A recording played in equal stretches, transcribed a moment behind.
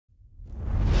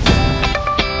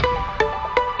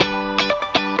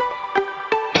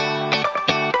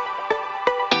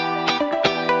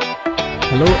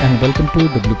Hello and welcome to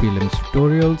WPLMS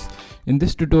tutorials. In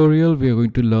this tutorial, we are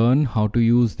going to learn how to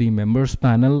use the members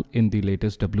panel in the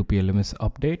latest WPLMS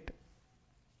update.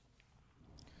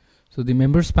 So the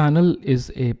members panel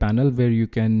is a panel where you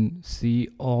can see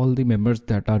all the members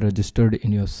that are registered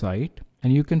in your site,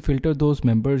 and you can filter those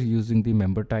members using the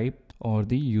member type or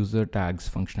the user tags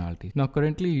functionality. Now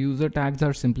currently user tags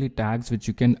are simply tags which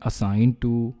you can assign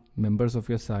to members of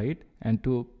your site, and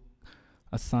to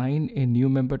assign a new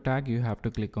member tag you have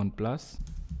to click on plus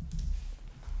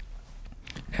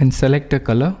and select a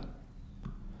color.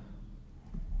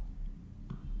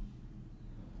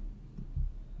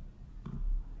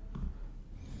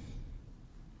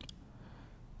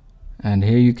 And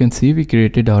here you can see we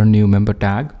created our new member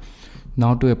tag.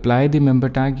 Now to apply the member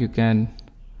tag, you can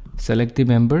select the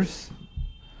members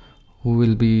who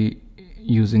will be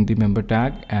using the member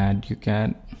tag, and you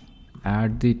can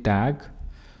add the tag.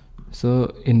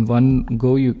 So in one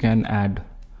go you can add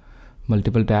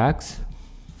multiple tags.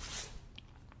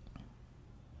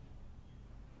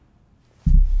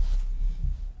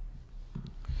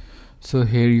 So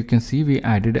here you can see we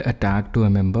added a tag to a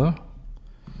member,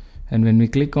 and when we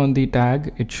click on the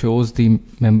tag, it shows the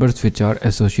members which are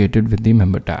associated with the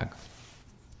member tag.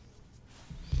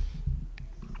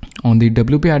 On the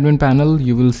WP admin panel,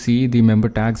 you will see the member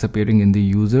tags appearing in the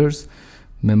users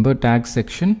member tag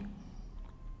section,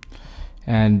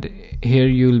 and here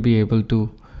you will be able to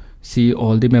see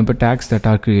all the member tags that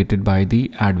are created by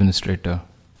the administrator.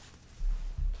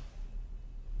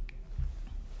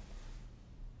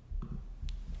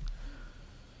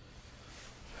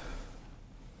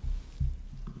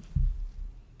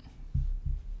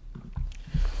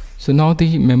 So now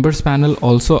the members panel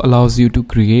also allows you to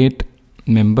create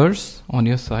members on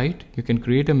your site. You can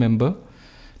create a member.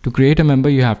 To create a member,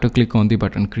 you have to click on the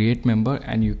button create member,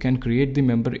 and you can create the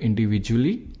member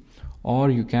individually, or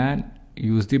you can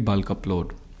use the bulk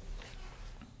upload.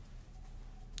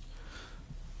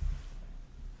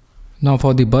 Now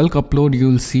for the bulk upload, you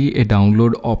will see a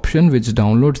download option which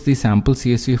downloads the sample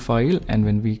CSV file, and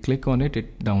when we click on it,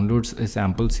 it downloads a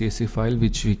sample CSV file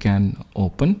which we can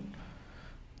open.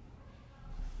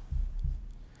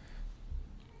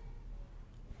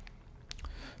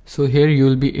 So here you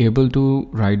will be able to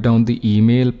write down the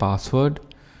email, password,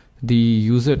 the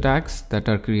user tags that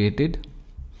are created,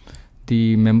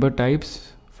 the member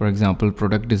types, for example,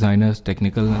 product designers,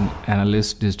 technical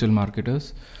analysts, digital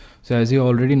marketers. So as you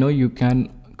already know, you can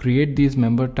create these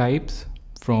member types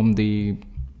from the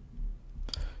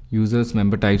users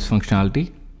member types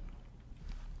functionality.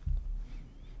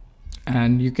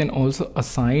 And you can also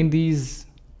assign these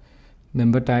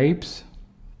member types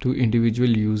to individual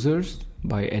users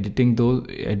by editing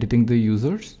the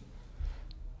users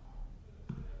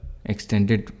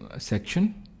extended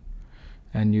section,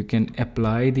 and you can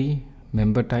apply the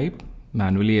member type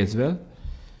manually as well.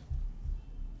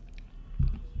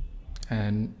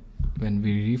 And when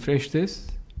we refresh this,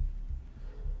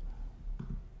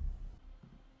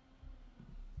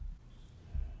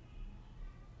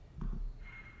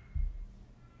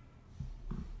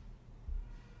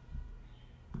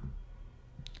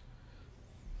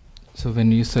 so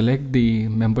when you select the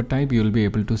member type, you will be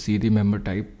able to see the member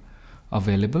type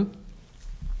available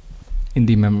in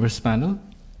the members panel.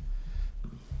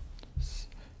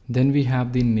 Then we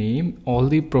have the name, all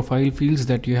the profile fields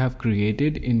that you have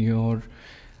created in your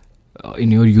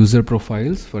user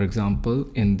profiles. For example,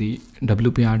 in the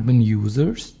WP admin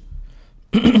users,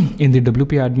 in the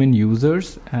WP admin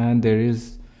users, and there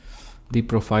is the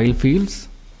profile fields.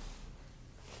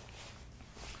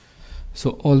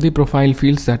 So all the profile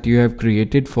fields that you have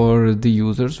created for the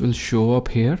users will show up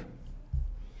here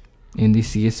in the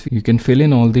CSV. You can fill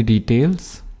in all the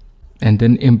details and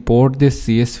then import this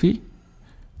CSV,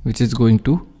 which is going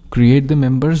to create the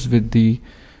members with the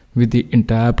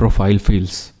entire profile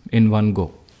fields in one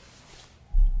go.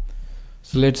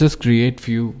 So let's just create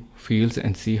few fields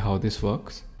and see how this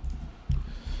works.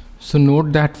 So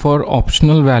note that for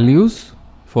optional values,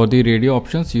 for the radio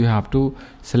options, you have to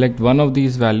select one of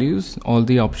these values. All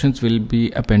the options will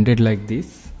be appended like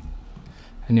this,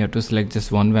 and you have to select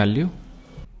just one value.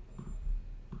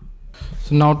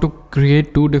 So now to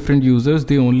create two different users,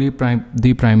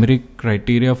 the primary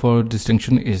criteria for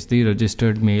distinction is the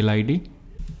registered mail ID.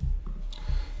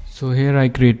 So here I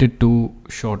created two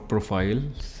short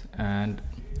profiles, and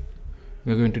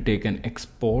we're going to take an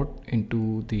export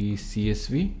into the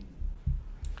CSV.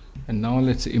 And now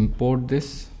let's import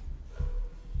this.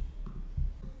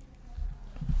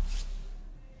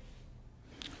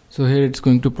 So here it's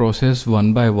going to process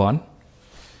one by one,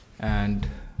 and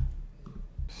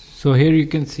so here you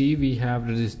can see we have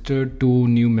registered 2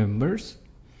 new members.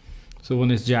 So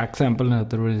one is Jack sample,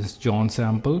 another is John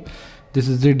sample. This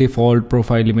is the default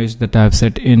profile image that I've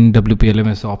set in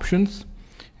WPLMS options,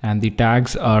 and the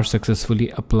tags are successfully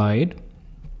applied.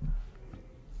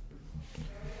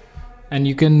 And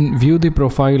you can view the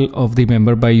profile of the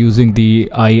member by using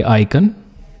the eye icon,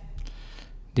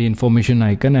 the information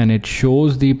icon, and it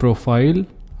shows the profile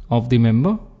of the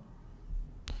member.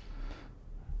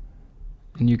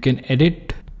 And you can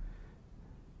edit,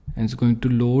 and it's going to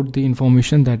load the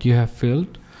information that you have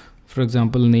filled. For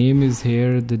example, name is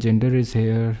here, the gender is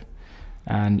here,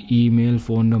 and email,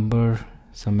 phone number,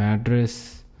 some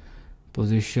address,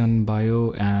 position,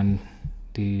 bio, and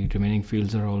the remaining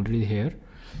fields are already here.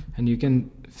 And you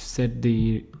can set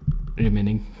the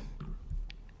remaining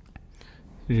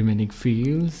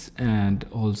fields, and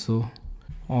also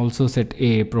set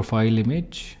a profile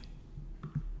image.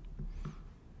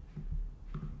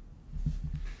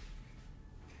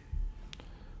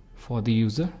 For the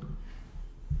user.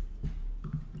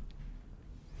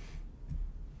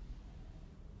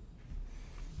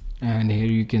 And here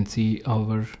you can see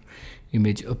our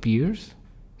image appears.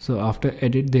 So after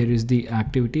edit, there is the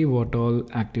activity, what all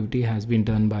activity has been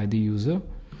done by the user.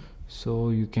 So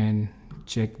you can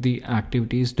check the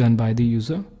activities done by the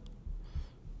user.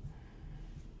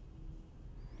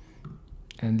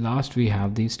 And last we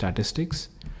have the statistics,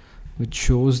 which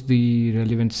shows the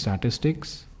relevant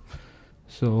statistics.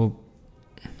 So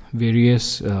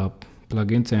various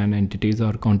plugins and entities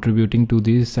are contributing to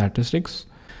these statistics,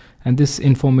 and this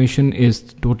information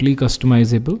is totally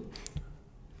customizable.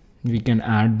 We can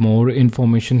add more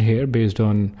information here based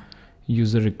on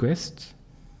user requests.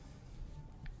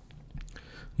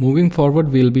 Moving forward,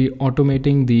 we'll be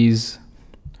automating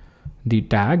the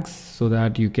tags so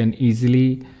that you can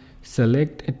easily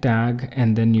select a tag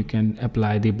and then you can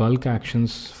apply the bulk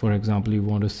actions. For example, you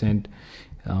want to send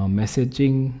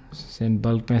messaging, send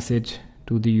bulk message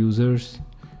to the users.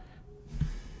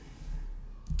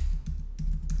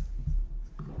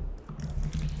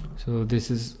 So this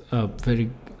is a very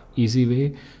easy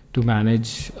way to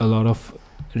manage a lot of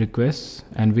requests,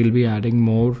 and we'll be adding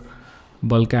more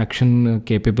bulk action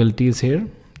capabilities here.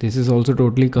 This is also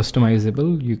totally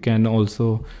customizable. You can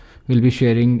also, we'll be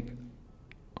sharing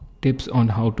tips on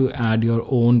how to add your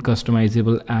own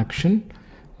customizable action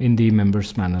in the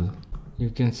members panel. You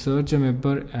can search a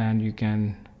member and you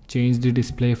can change the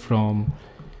display from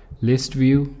list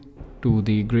view to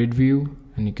the grid view,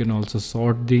 and you can also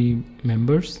sort the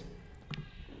members.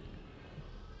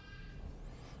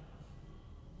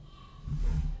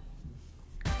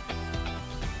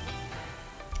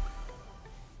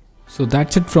 So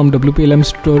that's it from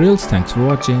WPLMS tutorials. Thanks for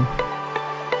watching.